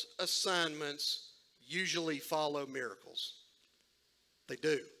 Difficult assignments usually follow miracles. They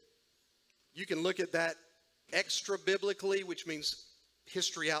do. You can look at that extra biblically, which means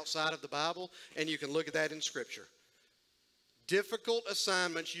history outside of the Bible, and you can look at that in Scripture. Difficult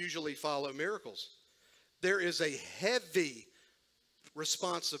assignments usually follow miracles. There is a heavy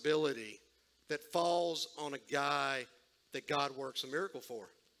responsibility that falls on a guy that God works a miracle for.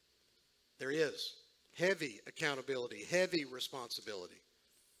 There is heavy accountability, heavy responsibility.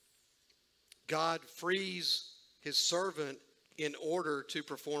 God frees his servant in order to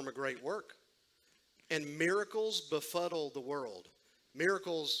perform a great work. And miracles befuddle the world.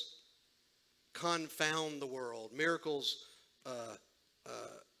 Miracles confound the world. Miracles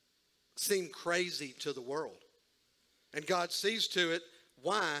seem crazy to the world. And God sees to it.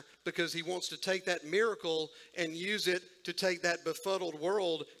 Why? Because he wants to take that miracle and use it to take that befuddled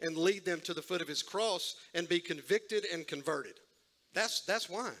world and lead them to the foot of his cross and be convicted and converted. That's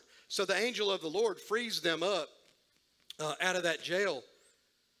why. So the angel of the Lord frees them up out of that jail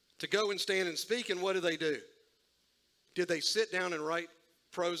to go and stand and speak. And what do? Did they sit down and write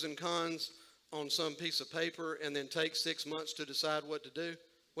pros and cons on some piece of paper and then take 6 months to decide what to do?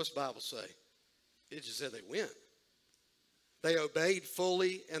 What's the Bible say? It just said they went. They obeyed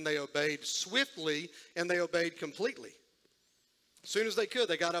fully, and they obeyed swiftly, and they obeyed completely. As soon as they could,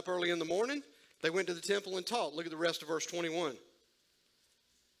 they got up early in the morning. They went to the temple and taught. Look at the rest of verse 21.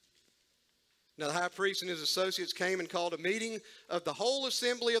 Now the high priest and his associates came and called a meeting of the whole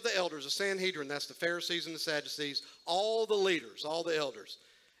assembly of the elders, the Sanhedrin, that's the Pharisees and the Sadducees, all the leaders, all the elders,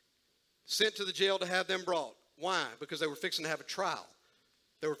 sent to the jail to have them brought. Why? Because they were fixing to have a trial.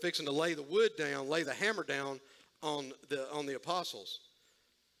 They were fixing to lay the wood down, lay the hammer down on the apostles.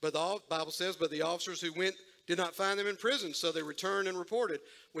 But the Bible says, but the officers who went did not find them in prison, so they returned and reported,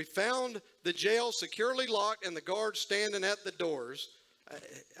 we found the jail securely locked and the guards standing at the doors.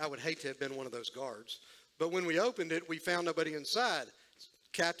 I would hate to have been one of those guards. But when we opened it, we found nobody inside.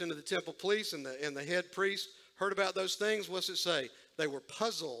 Captain of the temple police and the head priest heard about those things. What's it say? They were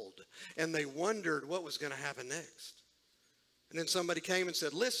puzzled and they wondered what was going to happen next. And then somebody came and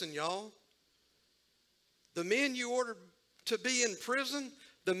said, listen, y'all, the men you ordered to be in prison,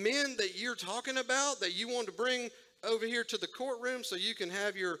 the men that you're talking about, that you want to bring over here to the courtroom so you can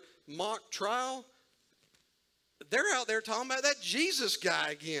have your mock trial, they're out there talking about that Jesus guy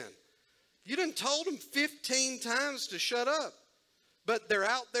again. You done told them 15 times to shut up, but they're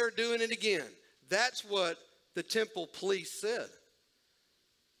out there doing it again. That's what the temple police said.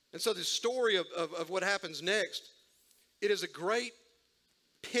 And so the story of what happens next, it is a great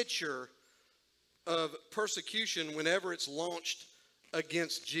picture of persecution whenever it's launched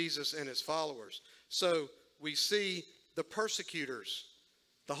against Jesus and his followers. So we see the persecutors,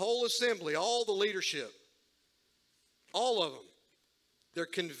 the whole assembly, all the leadership, all of them, they're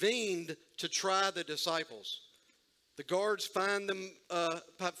convened to try the disciples. The guards find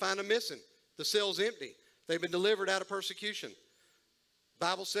them missing. The cell's empty. They've been delivered out of persecution.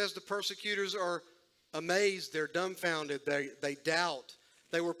 Bible says the persecutors are amazed. They're dumbfounded. They doubt.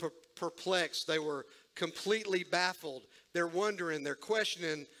 They were perplexed. They were completely baffled. They're wondering. They're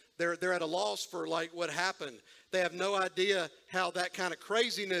questioning. They're at a loss for what happened. They have no idea how that kind of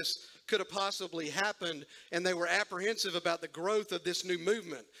craziness could have possibly happened, and they were apprehensive about the growth of this new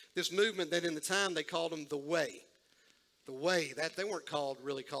movement. This movement that in the time they called them the Way. The Way. That they weren't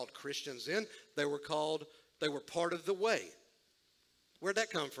really called Christians then. They were part of the Way. Where'd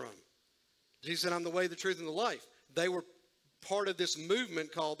that come from? Jesus said, I'm the way, the truth, and the life. They were part of this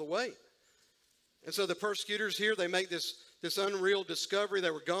movement called the Way. And so the persecutors here, they make this unreal discovery.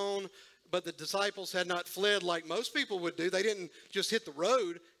 They were gone, but the disciples had not fled like most people would do. They didn't just hit the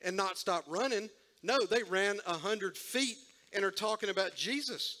road and not stop running. No, they ran 100 feet and are talking about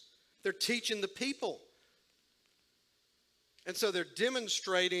Jesus. They're teaching the people. And so they're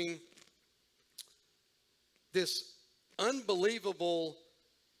demonstrating this unbelievable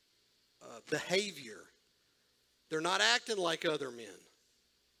behavior. They're not acting like other men.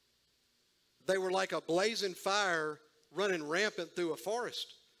 They were like a blazing fire running rampant through a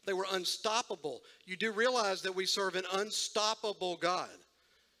forest. They were unstoppable. You do realize that we serve an unstoppable God,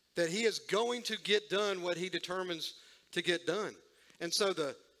 that he is going to get done what he determines to get done. And so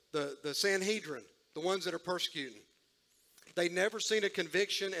the Sanhedrin, the ones that are persecuting, they never seen a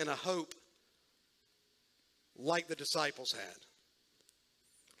conviction and a hope like the disciples had.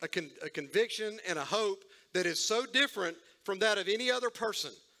 A conviction and a hope that is so different from that of any other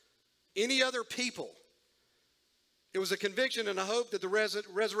person, any other people. It was a conviction and a hope that the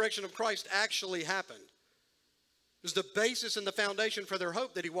resurrection of Christ actually happened. It was the basis and the foundation for their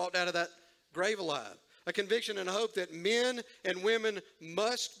hope that he walked out of that grave alive. A conviction and a hope that men and women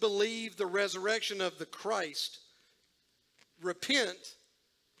must believe the resurrection of the Christ, repent,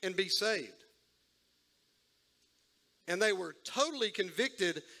 and be saved. And they were totally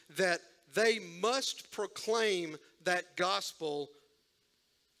convicted that they must proclaim that gospel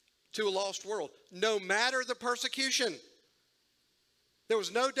to a lost world, no matter the persecution. There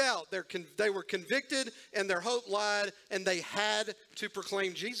was no doubt they were convicted and their hope lied, and they had to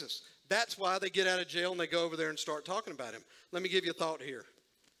proclaim Jesus. That's why they get out of jail and they go over there and start talking about him. Let me give you a thought here.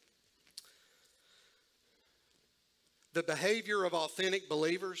 The behavior of authentic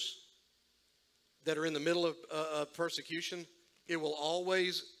believers that are in the middle of persecution, it will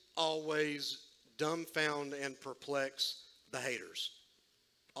always dumbfound and perplex the haters.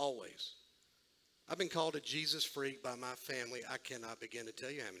 Always. I've been called a Jesus freak by my family. I cannot begin to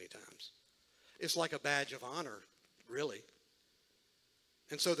tell you how many times. It's like a badge of honor, really.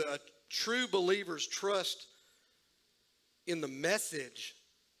 And so the true believers trust in the message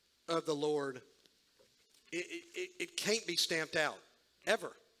of the Lord. It can't be stamped out,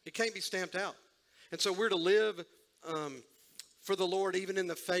 ever. It can't be stamped out. And so we're to live for the Lord even in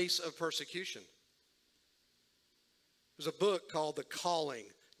the face of persecution. There's a book called The Calling.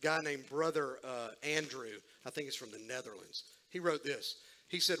 A guy named Brother Andrew, I think he's from the Netherlands. He wrote this.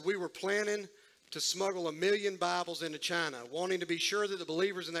 He said, "We were planning to smuggle 1 million Bibles into China, wanting to be sure that the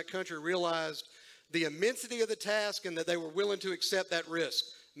believers in that country realized the immensity of the task and that they were willing to accept that risk.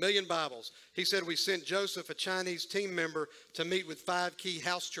 1 million Bibles." He said, "We sent Joseph, a Chinese team member, to meet with 5 key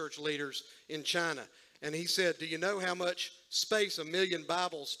house church leaders in China. And he said, 'Do you know how much space 1 million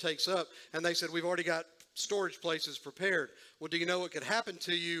Bibles takes up?' And they said, 'We've already got storage places prepared.' 'Well, do you know what could happen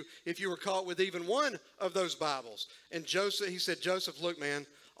to you if you were caught with even one of those Bibles?' And he said, 'Joseph, look, man,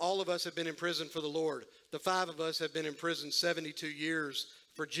 all of us have been in prison for the Lord. The 5 of us have been in prison 72 years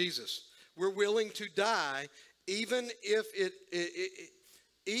for Jesus. We're willing to die, even if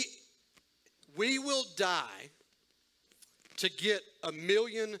we will die to get 1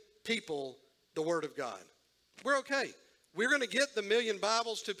 million people the Word of God. We're okay. We're going to get the 1 million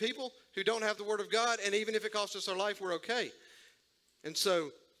Bibles to people who don't have the Word of God, and even if it costs us our life, we're okay.' And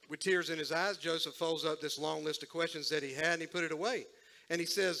so, with tears in his eyes, Joseph folds up this long list of questions that he had, and he put it away. And he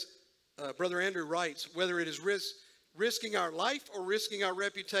says, Brother Andrew writes, 'Whether it is risking our life or risking our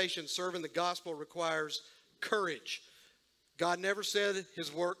reputation, serving the gospel requires courage.' God never said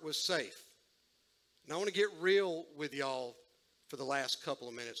his work was safe." And I want to get real with y'all for the last couple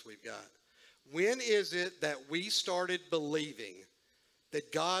of minutes we've got. When is it that we started believing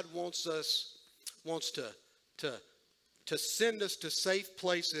that God wants to send us to safe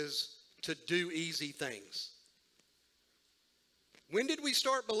places to do easy things? When did we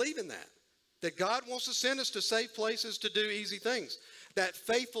start believing that? That God wants to send us to safe places to do easy things? That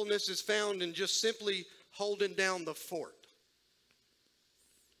faithfulness is found in just simply holding down the fort?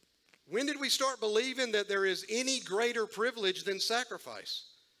 When did we start believing that there is any greater privilege than sacrifice?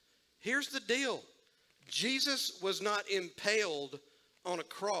 Here's the deal. Jesus was not impaled on a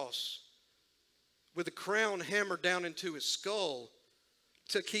cross with a crown hammered down into his skull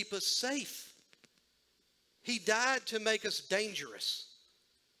to keep us safe. He died to make us dangerous.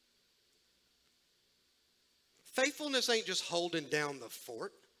 Faithfulness ain't just holding down the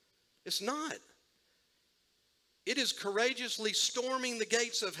fort. It's not. It is courageously storming the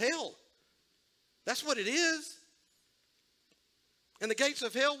gates of hell. That's what it is. And the gates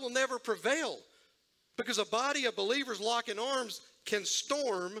of hell will never prevail because a body of believers locking arms can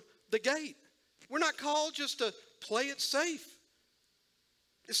storm the gate. We're not called just to play it safe.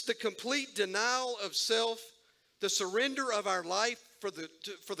 It's the complete denial of self, the surrender of our life for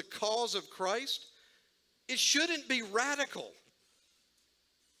the cause of Christ. It shouldn't be radical.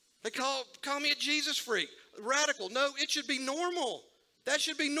 They call me a Jesus freak. Radical. No, it should be normal. That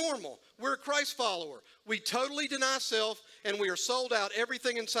should be normal. We're a Christ follower. We totally deny self, and we are sold out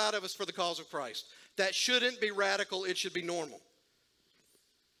everything inside of us for the cause of Christ. That shouldn't be radical. It should be normal.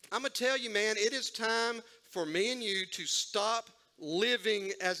 I'm going to tell you, man, it is time for me and you to stop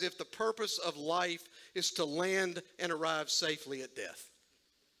living as if the purpose of life is to land and arrive safely at death.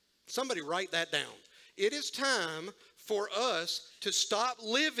 Somebody write that down. It is time for us to stop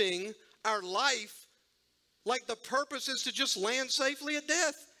living our life like the purpose is to just land safely at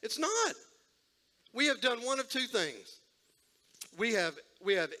death. It's not. We have done one of two things. We've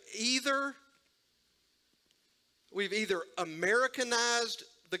either Americanized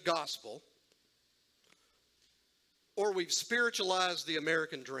the gospel, or we've spiritualized the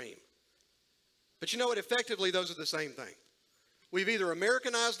American dream. But you know what? Effectively, those are the same thing. We've either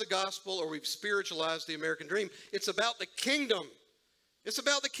Americanized the gospel or we've spiritualized the American dream. It's about the kingdom. It's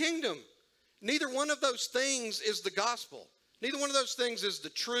about the kingdom. Neither one of those things is the gospel. Neither one of those things is the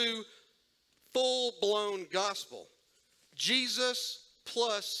true, full-blown gospel. Jesus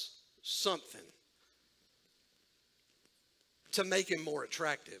plus something to make him more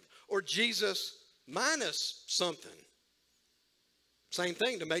attractive. Or Jesus minus something. Same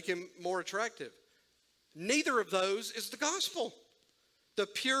thing, to make him more attractive. Neither of those is the gospel. The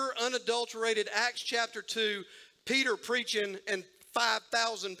pure, unadulterated Acts chapter 2, Peter preaching and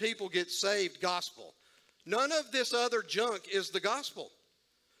 5,000 people get saved gospel. None of this other junk is the gospel.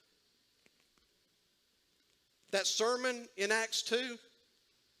 That sermon in Acts 2,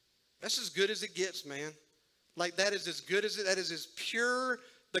 that's as good as it gets, man. Like that is as good as it, that is as pure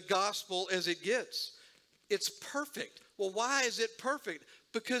the gospel as it gets. It's perfect. Well, why is it perfect?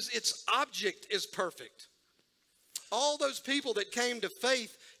 Because its object is perfect. All those people that came to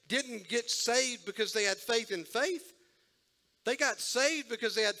faith didn't get saved because they had faith in faith. They got saved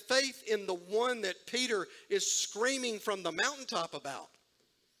because they had faith in the one that Peter is screaming from the mountaintop about.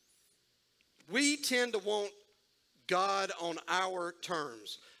 We tend to want God on our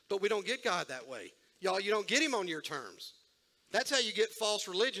terms, but we don't get God that way. Y'all, you don't get him on your terms. That's how you get false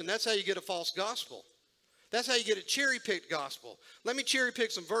religion. That's how you get a false gospel. That's how you get a cherry-picked gospel. Let me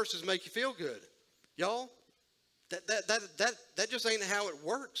cherry-pick some verses, make you feel good. Y'all, that just ain't how it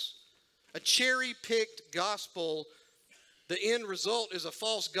works. A cherry-picked gospel, the end result is a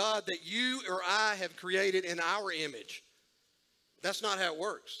false God that you or I have created in our image. That's not how it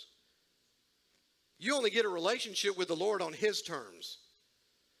works. You only get a relationship with the Lord on his terms.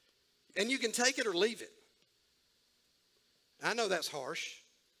 And you can take it or leave it. I know that's harsh.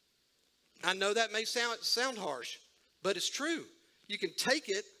 I know that may sound harsh, but it's true. You can take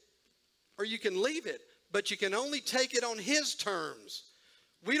it or you can leave it, but you can only take it on his terms.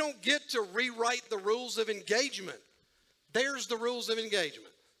 We don't get to rewrite the rules of engagement. There's the rules of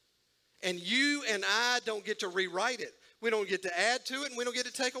engagement. And you and I don't get to rewrite it. We don't get to add to it, and we don't get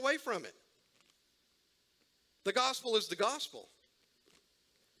to take away from it. The gospel is the gospel.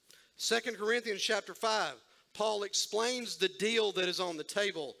 2 Corinthians chapter 5, Paul explains the deal that is on the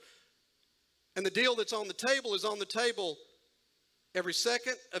table. And the deal that's on the table is on the table every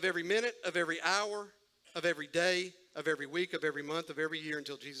second of every minute of every hour of every day of every week of every month of every year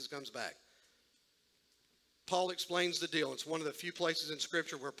until Jesus comes back. Paul explains the deal. It's one of the few places in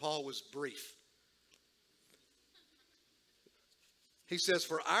Scripture where Paul was brief. He says,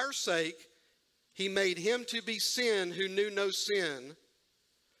 for our sake, he made him to be sin who knew no sin,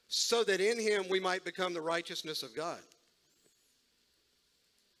 so that in him we might become the righteousness of God.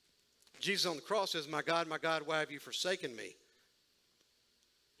 Jesus on the cross says, my God, why have you forsaken me?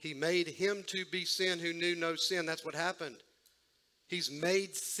 He made him to be sin who knew no sin. That's what happened. He's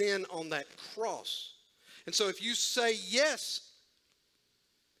made sin on that cross. And so if you say yes,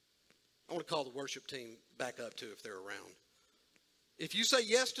 I want to call the worship team back up too if they're around. If you say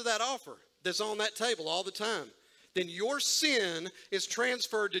yes to that offer that's on that table all the time, then your sin is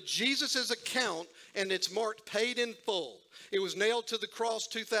transferred to Jesus' account and it's marked paid in full. It was nailed to the cross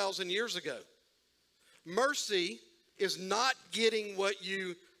 2,000 years ago. Mercy is not getting what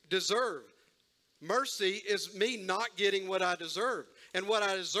you deserve. Mercy is me not getting what I deserve. And what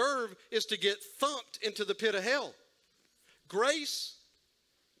I deserve is to get thumped into the pit of hell. Grace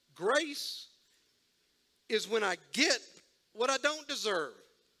is when I get what I don't deserve.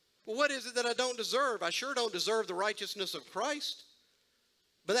 Well, what is it that I don't deserve? I sure don't deserve the righteousness of Christ,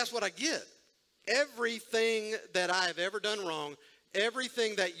 but that's what I get. Everything that I have ever done wrong,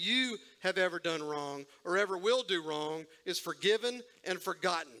 everything that you have ever done wrong or ever will do wrong is forgiven and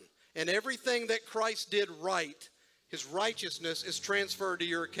forgotten. And everything that Christ did right, his righteousness is transferred to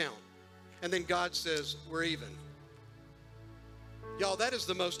your account. And then God says, we're even. Y'all, that is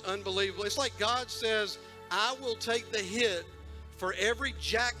the most unbelievable. It's like God says, I will take the hit for every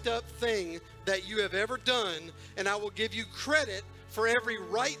jacked up thing that you have ever done, and I will give you credit for every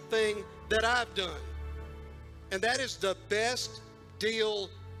right thing that I've done. And that is the best deal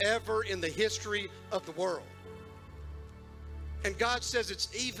ever in the history of the world. And God says it's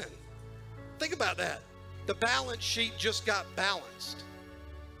even. Think about that. The balance sheet just got balanced.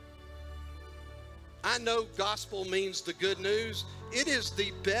 I know gospel means the good news. It is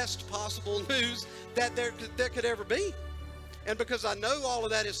the best possible news that there could ever be. And because I know all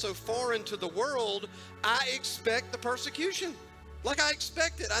of that is so foreign to the world, I expect the persecution. Like I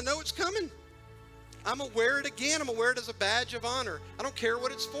expect it. I know it's coming. I'm going to wear it again. I'm going to wear it as a badge of honor. I don't care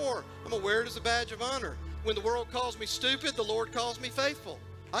what it's for. I'm going to wear it as a badge of honor. When the world calls me stupid, the Lord calls me faithful.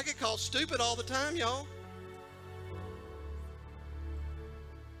 I get called stupid all the time, y'all.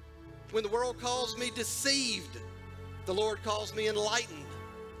 When the world calls me deceived, the Lord calls me enlightened.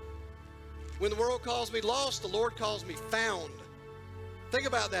 When the world calls me lost, the Lord calls me found. Think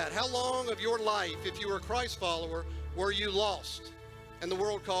about that. How long of your life, if you were a Christ follower, were you lost? And the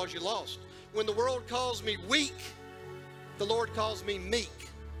world calls you lost. When the world calls me weak, the Lord calls me meek.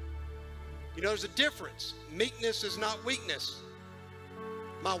 You know, there's a difference. Meekness is not weakness.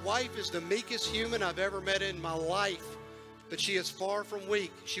 My wife is the meekest human I've ever met in my life, but she is far from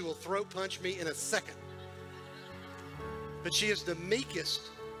weak. She will throat punch me in a second. But she is the meekest,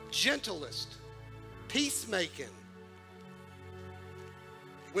 gentlest, peacemaking.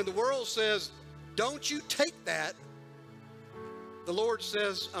 When the world says, don't you take that, the Lord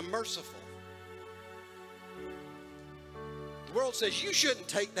says, I'm merciful. The world says, you shouldn't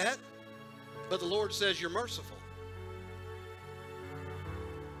take that, but the Lord says, you're merciful.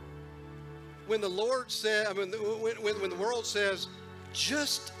 When the Lord said, when the world says,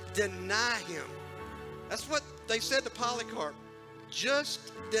 just deny him. That's what they said to Polycarp.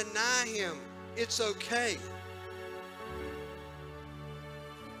 Just deny him. It's okay.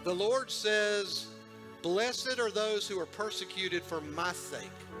 The Lord says, blessed are those who are persecuted for my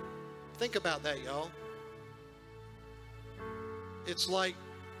sake. Think about that, y'all. It's like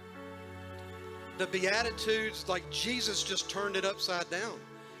the Beatitudes, like Jesus just turned it upside down.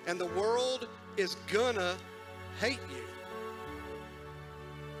 And the world is gonna hate you.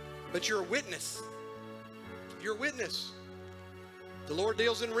 But you're a witness. You're a witness. The Lord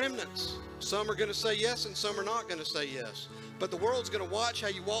deals in remnants. Some are going to say yes and some are not going to say yes. But the world's going to watch how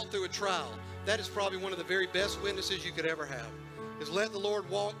you walk through a trial. That is probably one of the very best witnesses you could ever have. Is let the Lord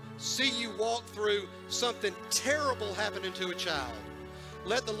see you walk through something terrible happening to a child.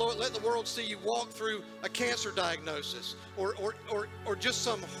 Let the world see you walk through a cancer diagnosis or just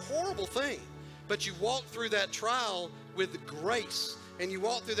some horrible thing. But you walk through that trial with grace, and you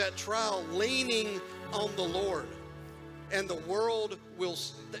walk through that trial leaning on the Lord. And the world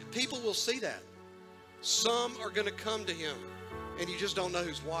people will see that. Some are going to come to him, and you just don't know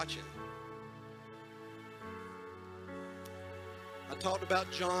who's watching. I talked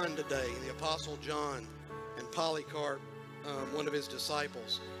about John today, the Apostle John, and Polycarp, one of his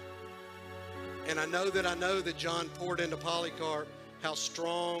disciples. And I know that John poured into Polycarp how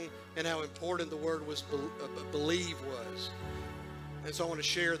strong and how important the word believe was. And so I want to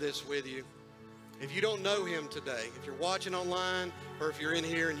share this with you. If you don't know him today, if you're watching online or if you're in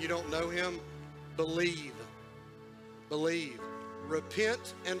here and you don't know him, believe. Believe.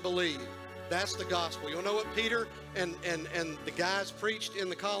 Repent and believe. That's the gospel. You know what Peter and the guys preached in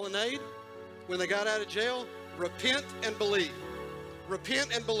the colonnade when they got out of jail? Repent and believe.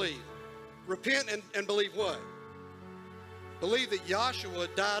 Repent and believe. Repent and believe what? Believe that Joshua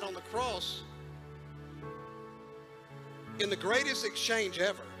died on the cross in the greatest exchange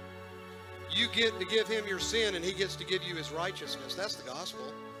ever. You get to give him your sin and he gets to give you his righteousness. That's the gospel.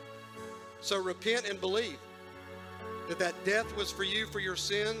 So repent and believe that death was for you for your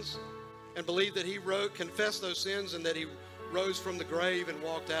sins, and believe that he confess those sins and that he rose from the grave and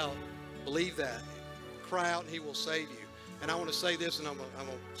walked out. Believe that. Cry out and he will save you. And I want to say this, and I'm going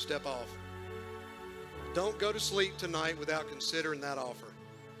to step off. Don't go to sleep tonight without considering that offer.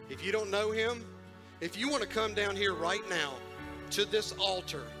 If you don't know him, if you want to come down here right now to this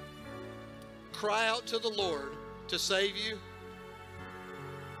altar, cry out to the Lord to save you,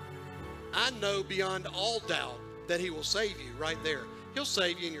 I know beyond all doubt that he will save you right there. He'll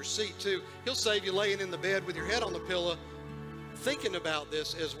save you in your seat too. He'll save you laying in the bed with your head on the pillow thinking about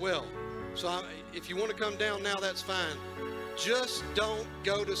this as well. So if you want to come down now, that's fine. Just don't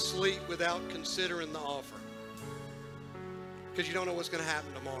go to sleep without considering the offer, because you don't know what's going to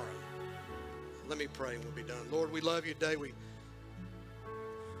happen tomorrow. Let me pray and we'll be done. Lord, we love you today. We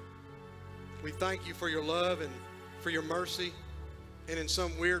thank you for your love and for your mercy. And in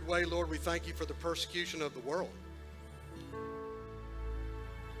some weird way, Lord, we thank you for the persecution of the world.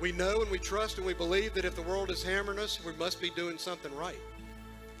 We know and we trust and we believe that if the world is hammering us, we must be doing something right.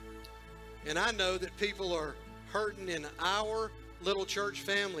 And I know that people are hurting in our little church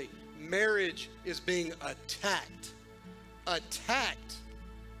family. Marriage is being attacked. Attacked.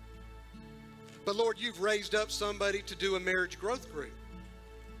 But Lord, you've raised up somebody to do a marriage growth group,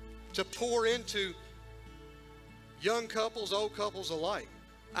 to pour into young couples, old couples alike.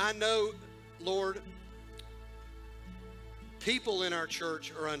 I know, Lord, people in our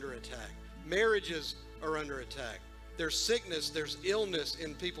church are under attack. Marriages are under attack. There's sickness, there's illness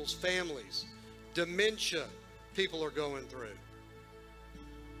in people's families. Dementia people are going through.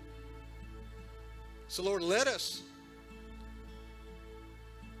 So Lord, let us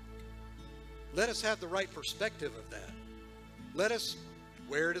Let us have the right perspective of that. Let us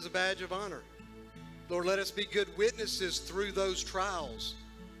wear it as a badge of honor. Lord, let us be good witnesses through those trials.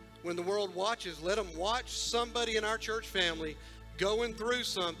 When the world watches, let them watch somebody in our church family going through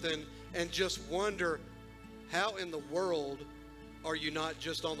something and just wonder, how in the world are you not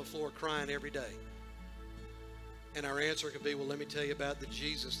just on the floor crying every day? And our answer could be, well, let me tell you about the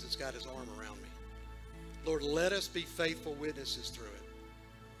Jesus that's got his arm around me. Lord, let us be faithful witnesses through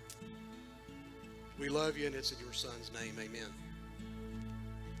it. We love you, and it's in your Son's name. Amen.